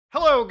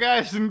Hello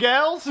guys and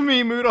gals,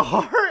 me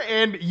Mudahar,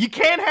 and you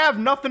can't have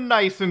nothing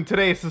nice in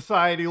today's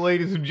society,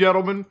 ladies and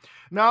gentlemen.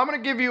 Now I'm going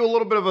to give you a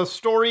little bit of a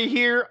story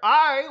here.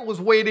 I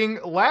was waiting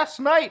last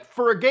night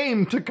for a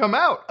game to come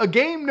out, a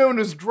game known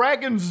as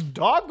Dragon's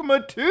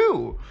Dogma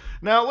 2.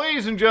 Now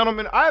ladies and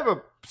gentlemen, I have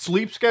a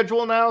sleep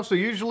schedule now, so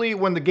usually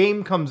when the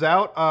game comes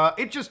out,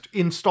 it just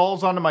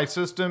installs onto my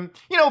system,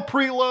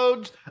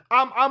 preloads.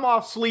 I'm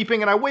off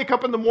sleeping and I wake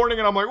up in the morning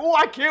and I'm like, oh,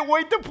 I can't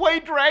wait to play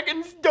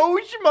Dragon's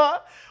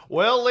Dogma.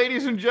 Well,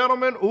 ladies and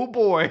gentlemen, oh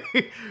boy,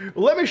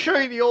 let me show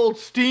you the old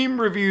Steam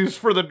reviews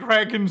for the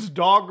Dragon's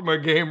Dogma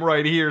game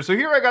right here. So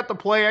here I got to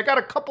play, I got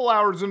a couple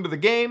hours into the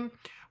game,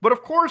 but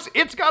of course,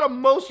 it's got a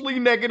mostly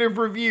negative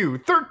review.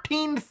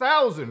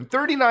 13,000,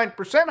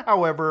 39%,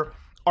 however,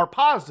 are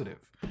positive.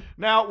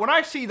 Now, when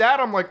I see that,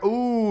 I'm like,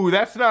 ooh,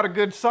 that's not a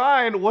good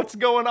sign. What's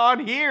going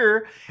on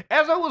here?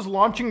 As I was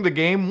launching the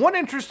game, one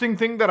interesting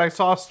thing that I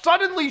saw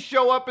suddenly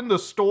show up in the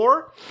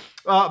store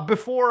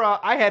before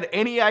I had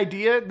any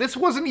idea. This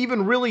wasn't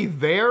even really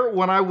there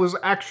when I was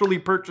actually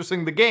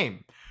purchasing the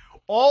game.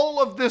 All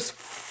of this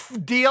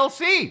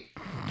DLC.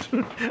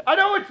 I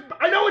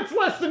know it's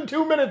less than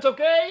 2 minutes,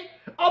 okay?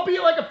 I'll be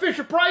like a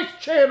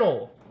Fisher-Price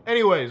channel.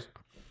 Anyways,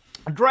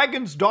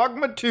 Dragon's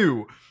Dogma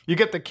 2. You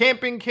get the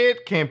camping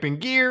kit, camping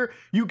gear,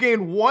 you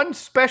gain one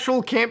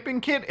special camping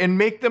kit and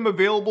make them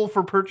available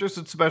for purchase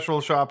at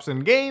special shops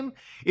in-game.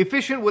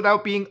 Efficient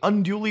without being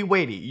unduly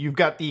weighty. You've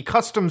got the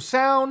custom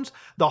sounds,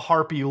 the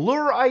Harpy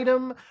lure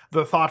item,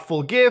 the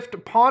thoughtful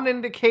gift, pawn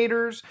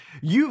indicators.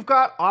 You've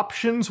got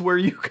options where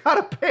you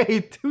gotta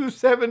pay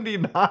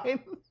 $2.79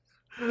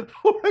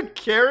 for a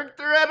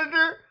character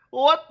editor?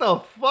 What the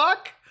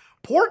fuck?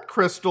 Port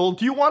crystal,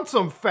 do you want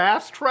some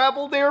fast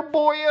travel there,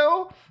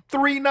 boyo?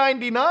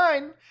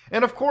 $3.99.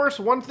 And of course,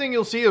 one thing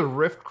you'll see is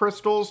rift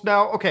crystals.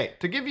 Now, okay,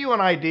 to give you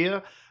an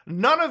idea,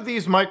 none of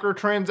these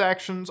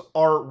microtransactions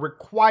are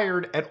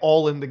required at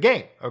all in the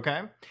game,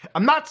 okay?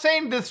 I'm not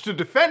saying this to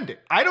defend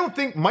it. I don't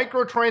think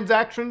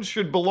microtransactions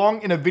should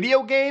belong in a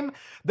video game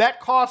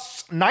that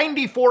costs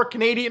 94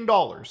 Canadian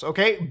dollars,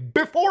 okay?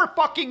 Before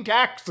fucking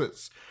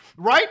taxes.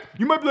 Right?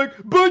 You might be like,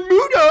 but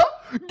Muda,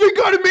 they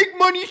gotta make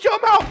money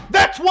somehow.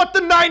 That's what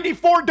the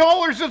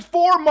 $94 is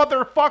for,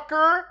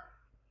 motherfucker.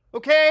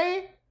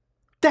 Okay?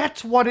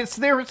 That's what it's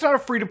there. It's not a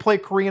free-to-play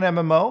Korean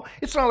MMO.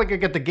 It's not like I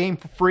get the game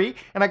for free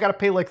and I gotta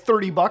pay like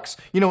 30 bucks,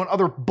 and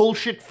other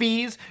bullshit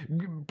fees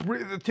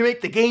to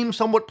make the game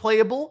somewhat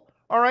playable.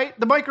 All right?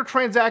 The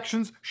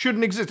microtransactions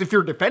shouldn't exist. If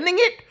you're defending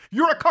it,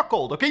 you're a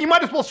cuckold, okay? You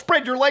might as well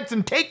spread your legs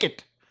and take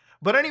it.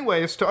 But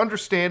anyways, to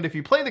understand, if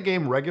you play the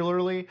game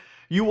regularly,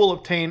 you will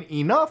obtain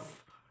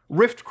enough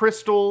rift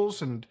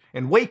crystals and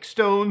wake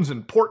stones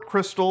and port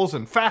crystals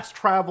and fast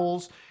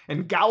travels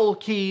and gowl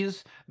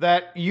keys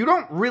that you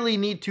don't really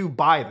need to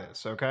buy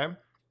this, okay?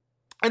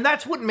 And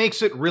that's what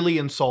makes it really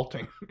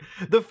insulting.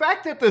 The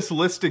fact that this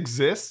list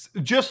exists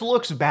just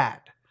looks bad.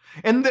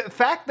 And the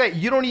fact that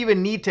you don't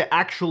even need to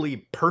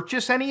actually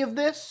purchase any of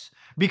this,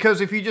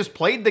 because if you just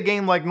played the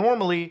game like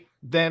normally,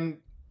 then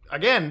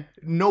again,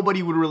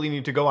 nobody would really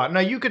need to go out. Now,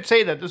 you could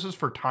say that this is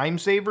for time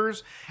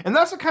savers, and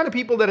that's the kind of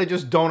people that I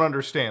just don't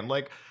understand.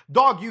 Like,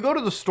 dog, you go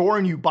to the store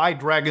and you buy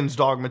Dragon's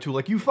Dogma 2.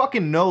 Like, you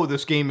fucking know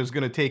this game is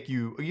going to take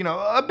you,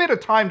 a bit of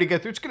time to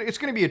get through. It's going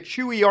to be a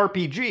chewy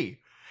RPG.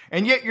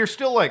 And yet you're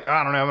still like,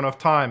 I don't have enough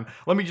time.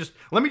 Let me just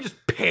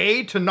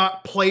pay to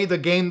not play the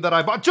game that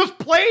I bought. Just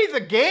play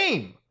the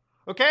game.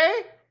 Okay?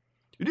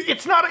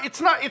 It's not like it's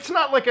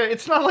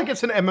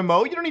an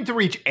MMO. You don't need to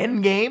reach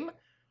endgame.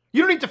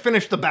 You don't need to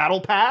finish the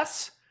battle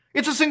pass.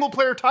 It's a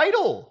single-player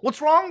title.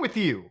 What's wrong with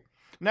you?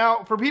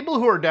 Now, for people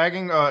who are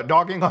dogging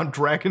on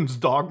Dragon's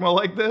Dogma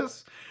like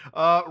this,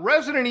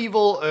 Resident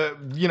Evil,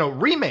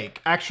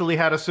 remake actually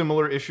had a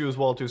similar issue as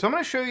well, too. So I'm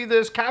going to show you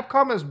this.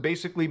 Capcom has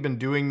basically been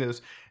doing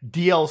this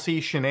DLC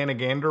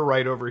shenanigander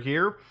right over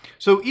here.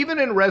 So even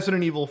in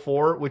Resident Evil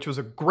 4, which was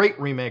a great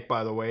remake,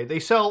 by the way, they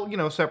sell,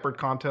 separate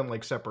content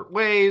like separate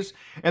ways.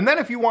 And then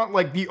if you want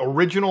like the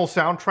original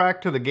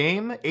soundtrack to the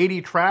game,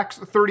 80 tracks,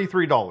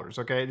 $33,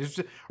 okay?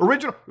 Just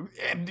original,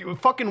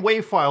 fucking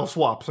wave file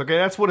swaps, okay?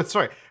 That's what it's,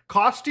 sorry.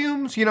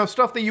 Costumes,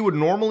 stuff that you would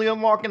normally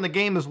unlock in the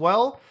game as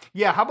well.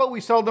 Yeah, how about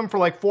we sell them for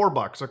like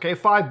 $4, okay?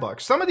 $5.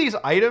 Some of these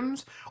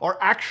items are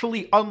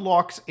actually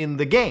unlocks in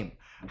the game.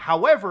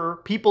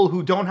 However, people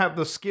who don't have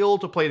the skill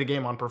to play the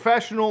game on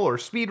professional or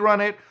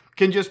speedrun it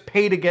can just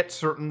pay to get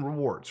certain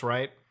rewards,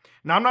 right?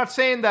 Now, I'm not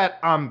saying that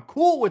I'm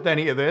cool with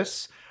any of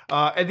this.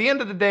 At the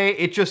end of the day,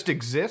 it just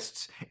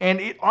exists. And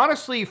it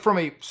honestly, from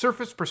a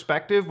surface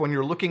perspective, when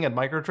you're looking at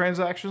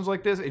microtransactions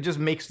like this, it just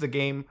makes the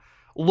game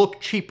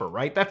look cheaper,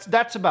 right?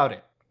 That's about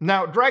it.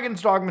 Now,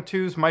 Dragon's Dogma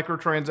 2's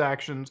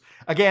microtransactions,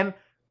 again,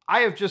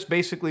 I have just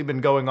basically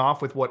been going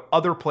off with what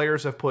other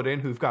players have put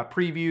in who've got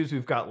previews,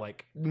 who've got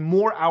like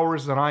more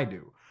hours than I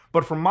do.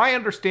 But from my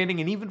understanding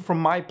and even from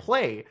my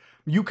play,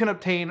 you can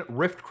obtain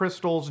rift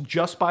crystals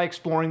just by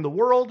exploring the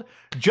world,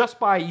 just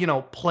by,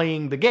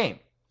 playing the game.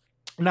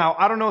 Now,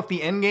 I don't know if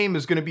the end game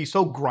is going to be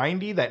so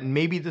grindy that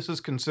maybe this is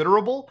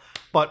considerable,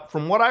 but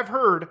from what I've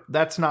heard,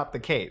 that's not the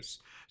case.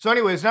 So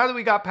anyways, now that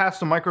we got past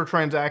the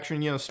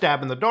microtransaction,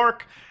 stab in the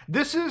dark,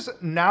 this is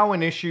now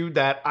an issue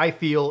that I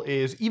feel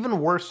is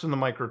even worse than the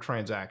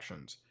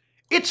microtransactions.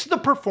 It's the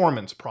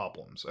performance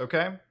problems,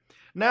 okay?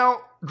 Now,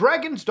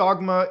 Dragon's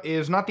Dogma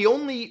is not the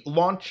only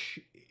launch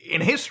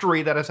in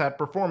history that has had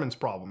performance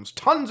problems.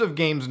 Tons of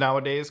games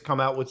nowadays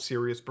come out with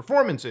serious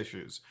performance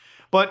issues.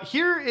 But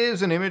here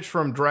is an image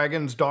from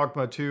Dragon's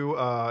Dogma 2,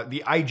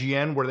 the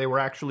IGN, where they were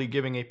actually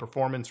giving a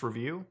performance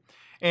review.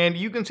 And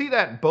you can see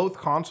that both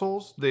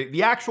consoles,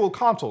 the actual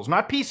consoles,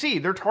 not PC,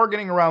 they're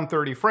targeting around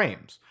 30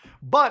 frames.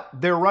 But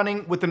they're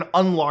running with an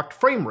unlocked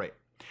frame rate.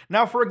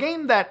 Now, for a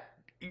game that,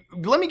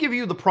 let me give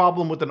you the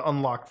problem with an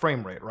unlocked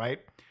frame rate, right?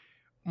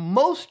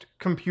 Most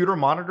computer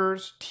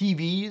monitors,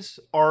 TVs,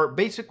 are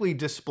basically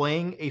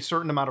displaying a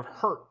certain amount of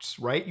hertz,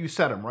 right? You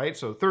set them, right?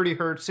 So 30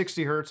 hertz,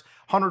 60 hertz,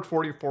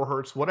 144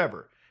 hertz,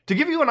 whatever. To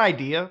give you an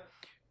idea,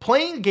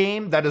 playing a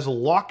game that is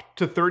locked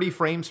to 30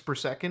 frames per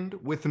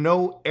second with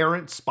no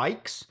errant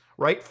spikes,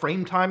 right?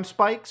 Frame time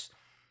spikes,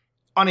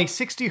 on a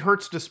 60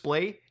 hertz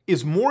display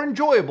is more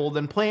enjoyable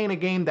than playing a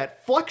game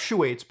that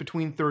fluctuates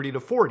between 30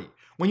 to 40.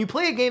 When you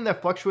play a game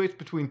that fluctuates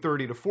between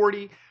 30 to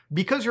 40,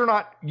 because you're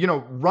not,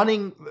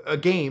 running a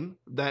game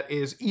that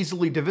is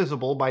easily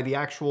divisible by the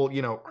actual,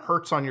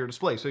 hertz on your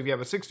display. So if you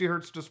have a 60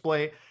 hertz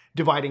display,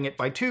 dividing it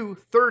by 2,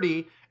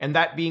 30, and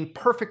that being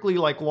perfectly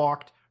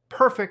locked,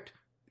 perfect,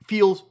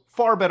 feels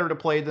far better to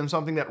play than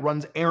something that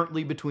runs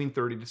errantly between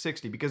 30 to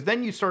 60, because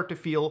then you start to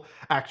feel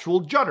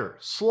actual judder,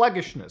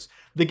 sluggishness.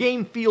 The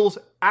game feels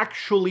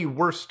actually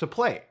worse to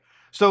play.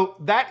 So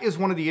that is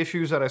one of the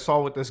issues that I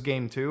saw with this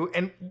game too.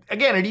 And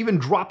again, it even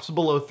drops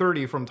below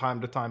 30 from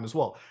time to time as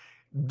well.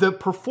 The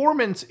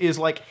performance is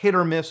hit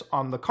or miss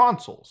on the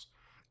consoles.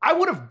 I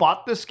would have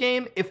bought this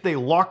game if they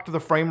locked the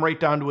frame rate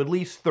down to at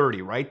least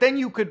 30, right? Then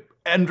you could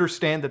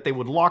understand that they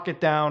would lock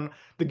it down,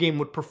 the game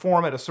would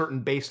perform at a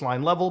certain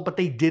baseline level, but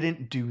they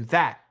didn't do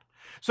that.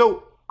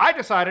 So I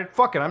decided,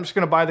 fuck it, I'm just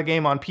gonna buy the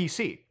game on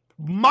PC.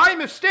 My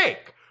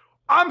mistake!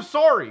 I'm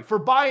sorry for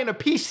buying a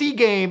PC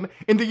game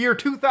in the year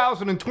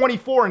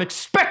 2024 and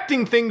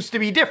expecting things to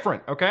be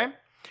different, okay?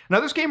 Now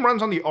this game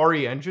runs on the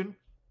RE engine,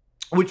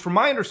 which from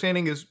my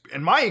understanding is,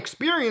 in my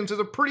experience, is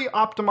a pretty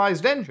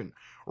optimized engine.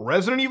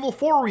 Resident Evil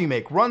 4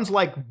 Remake runs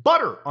like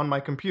butter on my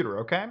computer,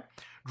 okay?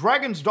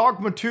 Dragon's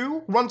Dogma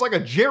 2 runs like a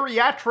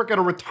geriatric at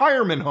a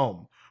retirement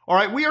home. All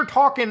right, we are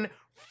talking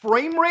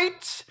frame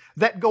rates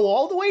that go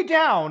all the way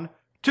down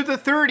to the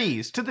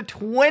 30s, to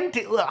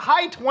the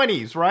high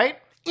 20s, right?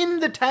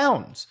 In the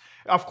towns.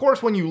 Of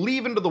course, when you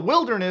leave into the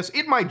wilderness,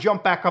 it might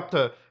jump back up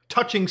to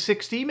touching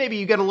 60. Maybe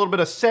you get a little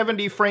bit of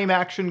 70 frame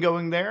action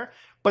going there.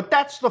 But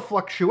that's the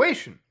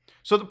fluctuation.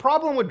 So the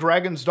problem with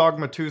Dragon's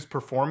Dogma 2's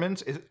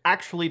performance is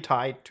actually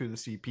tied to the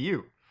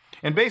CPU.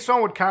 And based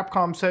on what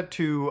Capcom said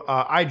to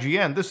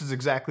IGN, this is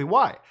exactly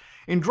why.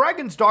 In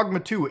Dragon's Dogma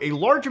 2, a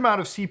large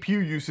amount of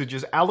CPU usage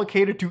is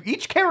allocated to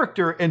each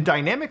character and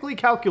dynamically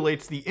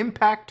calculates the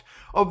impact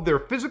of their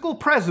physical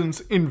presence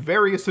in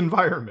various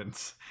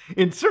environments.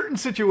 In certain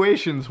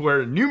situations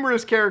where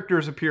numerous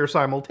characters appear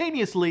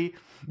simultaneously,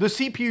 the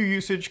CPU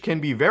usage can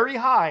be very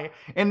high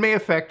and may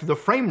affect the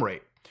frame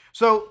rate.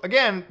 So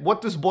again,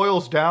 what this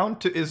boils down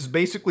to is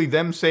basically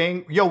them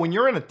saying, yo, when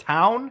you're in a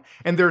town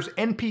and there's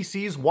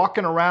NPCs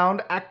walking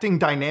around acting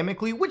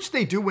dynamically, which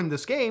they do in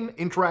this game,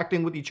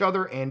 interacting with each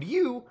other and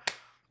you,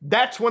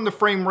 that's when the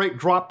frame rate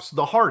drops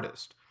the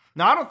hardest.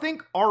 Now, I don't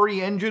think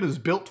RE Engine is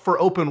built for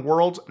open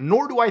worlds,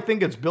 nor do I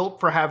think it's built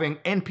for having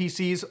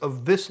NPCs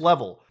of this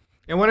level.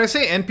 And when I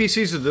say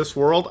NPCs of this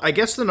world, I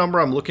guess the number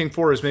I'm looking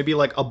for is maybe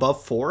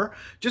above 4,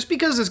 just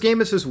because this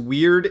game is this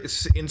weird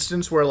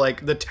instance where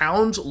the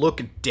towns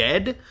look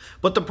dead,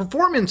 but the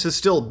performance is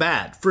still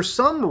bad. For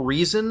some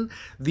reason,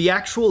 the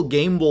actual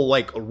game will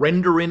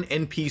render in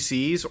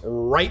NPCs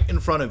right in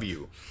front of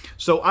you.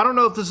 So I don't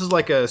know if this is a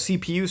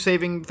CPU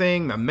saving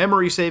thing, a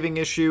memory saving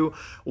issue.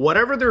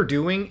 Whatever they're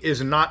doing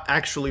is not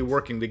actually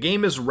working. The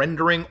game is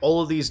rendering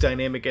all of these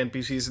dynamic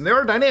NPCs, and they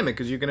are dynamic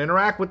because you can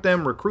interact with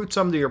them, recruit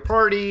some to your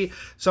party.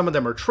 Some of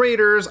them are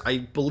traders. I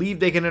believe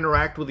they can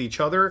interact with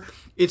each other.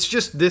 It's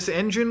just this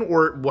engine,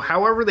 or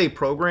however they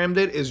programmed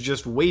it, is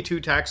just way too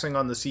taxing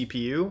on the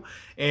CPU,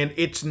 and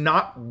it's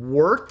not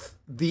worth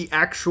the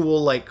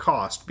actual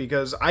cost,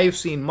 because I've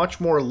seen much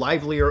more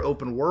livelier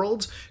open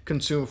worlds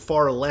consume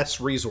far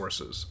less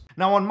resources.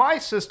 Now on my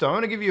system, I'm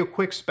going to give you a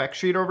quick spec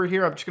sheet over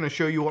here. I'm just going to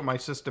show you what my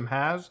system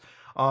has,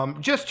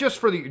 just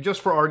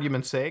for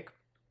argument's sake.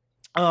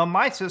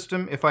 My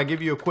system, if I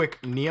give you a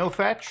quick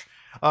NeoFetch,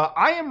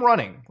 I am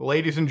running,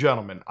 ladies and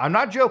gentlemen, I'm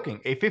not joking,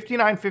 a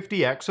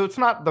 5950X, so it's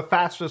not the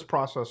fastest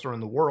processor in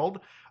the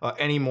world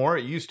anymore.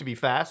 It used to be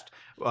fast,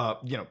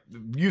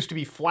 used to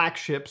be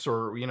flagships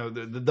or,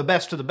 the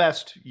best of the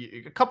best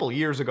a couple of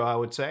years ago, I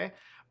would say.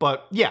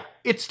 But yeah,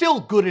 it's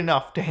still good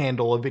enough to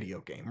handle a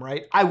video game,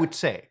 right? I would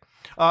say.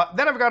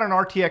 Then I've got an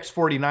RTX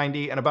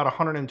 4090 and about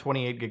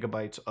 128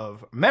 gigabytes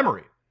of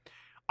memory.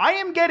 I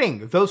am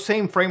getting those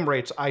same frame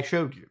rates I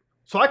showed you.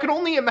 So I can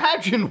only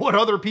imagine what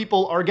other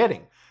people are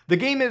getting. The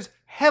game is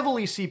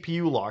heavily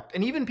CPU locked,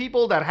 and even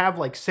people that have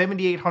like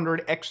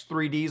 7800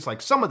 X3Ds,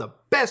 like some of the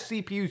best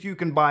CPUs you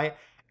can buy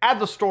at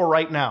the store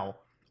right now,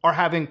 are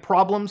having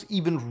problems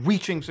even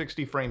reaching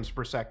 60 frames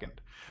per second.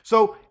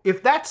 So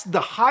if that's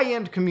the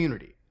high-end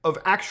community of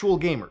actual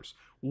gamers,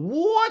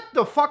 what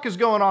the fuck is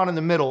going on in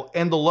the middle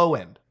and the low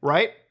end,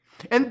 right?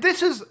 And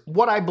this is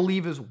what I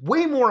believe is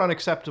way more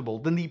unacceptable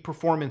than the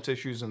performance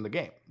issues in the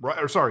game, right?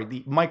 Or sorry,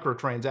 the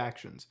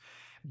microtransactions.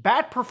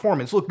 Bad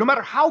performance. Look, no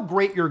matter how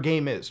great your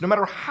game is, no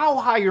matter how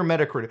high your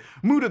Metacritic,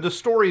 Muda, the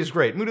story is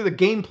great, Muda, the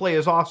gameplay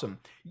is awesome.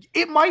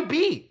 It might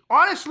be.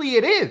 Honestly,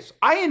 it is.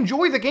 I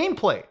enjoy the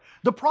gameplay.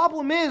 The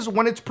problem is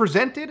when it's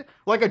presented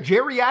like a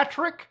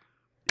geriatric,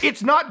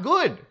 it's not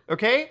good,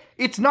 okay?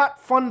 It's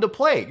not fun to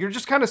play. You're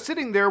just kind of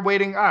sitting there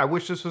waiting, I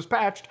wish this was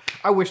patched.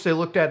 I wish they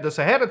looked at this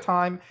ahead of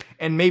time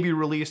and maybe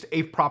released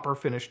a proper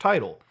finished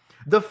title.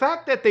 The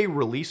fact that they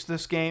released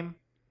this game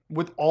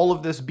with all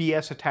of this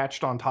BS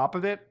attached on top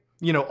of it,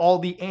 you know, all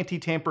the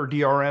anti-tamper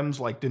DRMs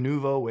like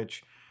Denuvo,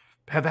 which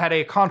have had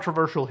a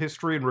controversial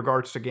history in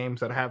regards to games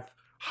that have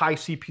high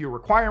CPU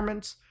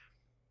requirements.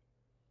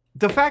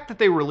 The fact that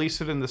they released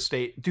it in the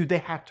state, dude, they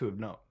had to have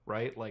known,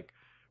 right? Like,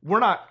 we're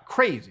not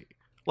crazy.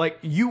 Like,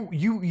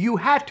 you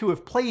had to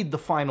have played the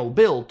final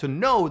build to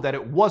know that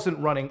it wasn't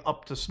running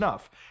up to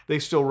snuff. They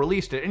still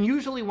released it. And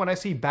usually when I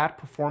see bad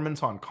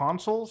performance on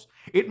consoles,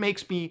 it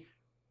makes me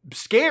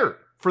scared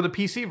for the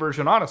PC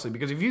version, honestly,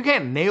 because if you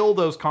can't nail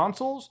those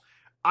consoles,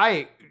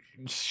 I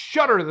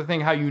shudder to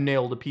think how you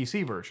nail the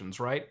PC versions,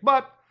 right?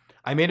 But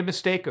I made a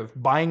mistake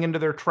of buying into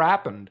their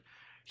trap, and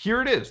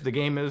here it is. The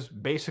game is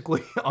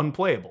basically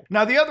unplayable.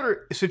 Now, the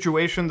other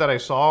situation that I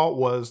saw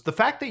was the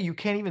fact that you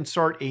can't even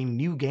start a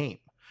new game.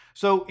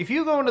 So if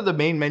you go into the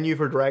main menu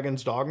for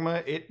Dragon's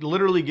Dogma, it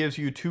literally gives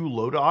you two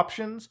load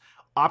options,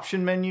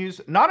 option menus,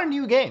 not a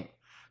new game.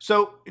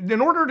 So in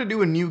order to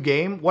do a new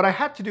game, what I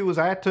had to do was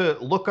I had to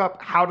look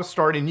up how to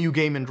start a new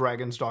game in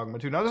Dragon's Dogma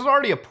 2. Now, this is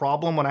already a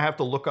problem when I have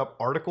to look up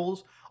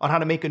articles on how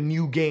to make a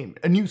new game,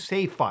 a new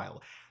save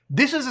file.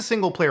 This is a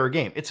single-player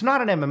game. It's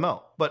not an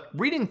MMO, but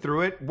reading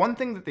through it, one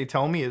thing that they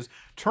tell me is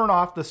turn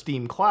off the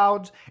Steam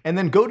clouds and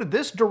then go to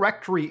this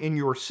directory in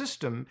your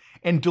system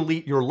and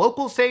delete your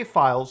local save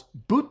files,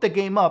 boot the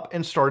game up,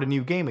 and start a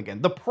new game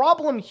again. The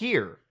problem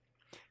here,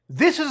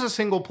 this is a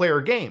single-player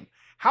game.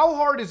 How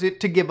hard is it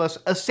to give us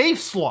a save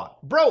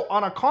slot? Bro,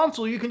 on a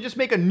console, you can just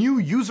make a new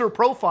user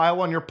profile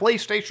on your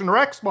PlayStation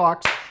or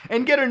Xbox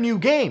and get a new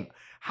game.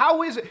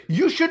 How is it?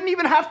 You shouldn't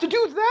even have to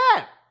do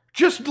that.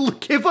 Just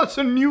give us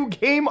a new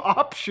game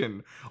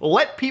option.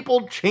 Let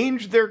people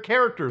change their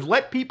characters.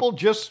 Let people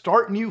just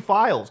start new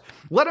files.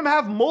 Let them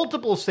have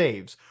multiple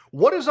saves.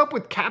 What is up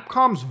with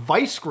Capcom's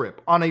vice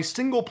grip on a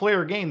single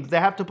player game that they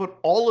have to put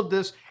all of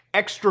this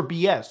extra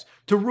BS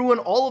to ruin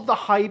all of the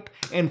hype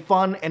and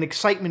fun and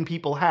excitement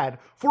people had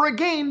for a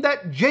game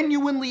that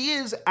genuinely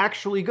is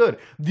actually good?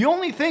 The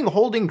only thing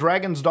holding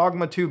Dragon's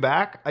Dogma 2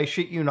 back, I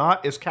shit you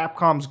not, is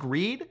Capcom's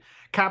greed,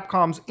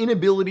 Capcom's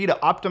inability to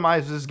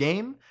optimize this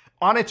game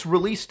on its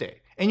release date.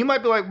 And you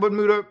might be like, but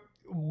Muda,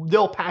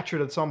 they'll patch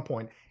it at some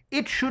point.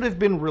 It should have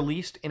been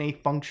released in a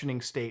functioning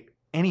state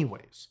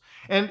anyways.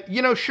 And,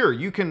 you know, sure,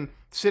 you can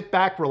sit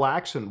back,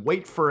 relax, and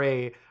wait for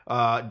a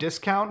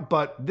discount,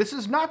 but this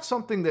is not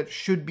something that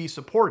should be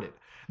supported.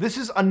 This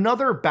is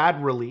another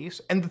bad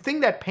release, and the thing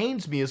that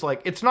pains me is,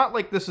 like, it's not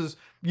like this is,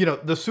 you know,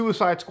 the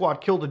Suicide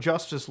Squad Kill the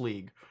Justice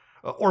League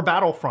or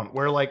Battlefront,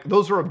 where, like,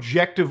 those are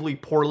objectively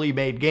poorly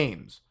made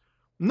games.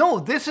 No,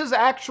 this is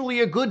actually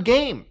a good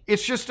game.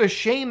 It's just a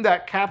shame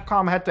that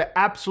Capcom had to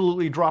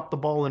absolutely drop the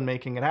ball in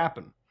making it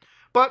happen.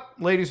 But,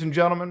 ladies and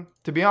gentlemen,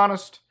 to be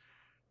honest,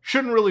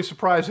 shouldn't really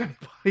surprise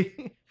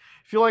anybody.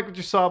 If you like what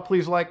you saw,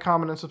 please like,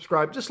 comment, and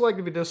subscribe. Dislike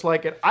if you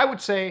dislike it. I would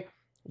say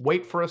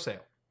wait for a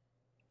sale.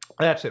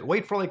 That's it.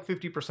 Wait for like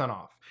 50%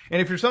 off.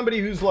 And if you're somebody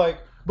who's like,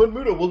 but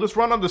Muda, will this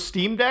run on the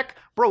Steam Deck?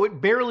 Bro,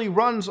 it barely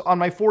runs on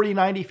my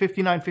 4090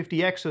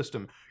 5950X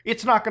system.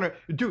 It's not gonna,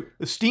 dude,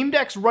 the Steam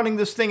Deck's running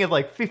this thing at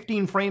like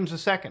 15 frames a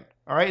second.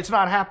 All right, it's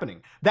not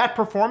happening. That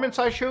performance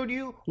I showed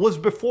you was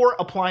before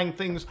applying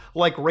things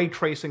like ray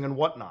tracing and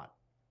whatnot.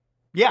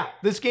 Yeah,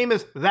 this game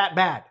is that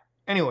bad.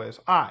 Anyways,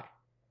 I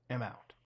am out.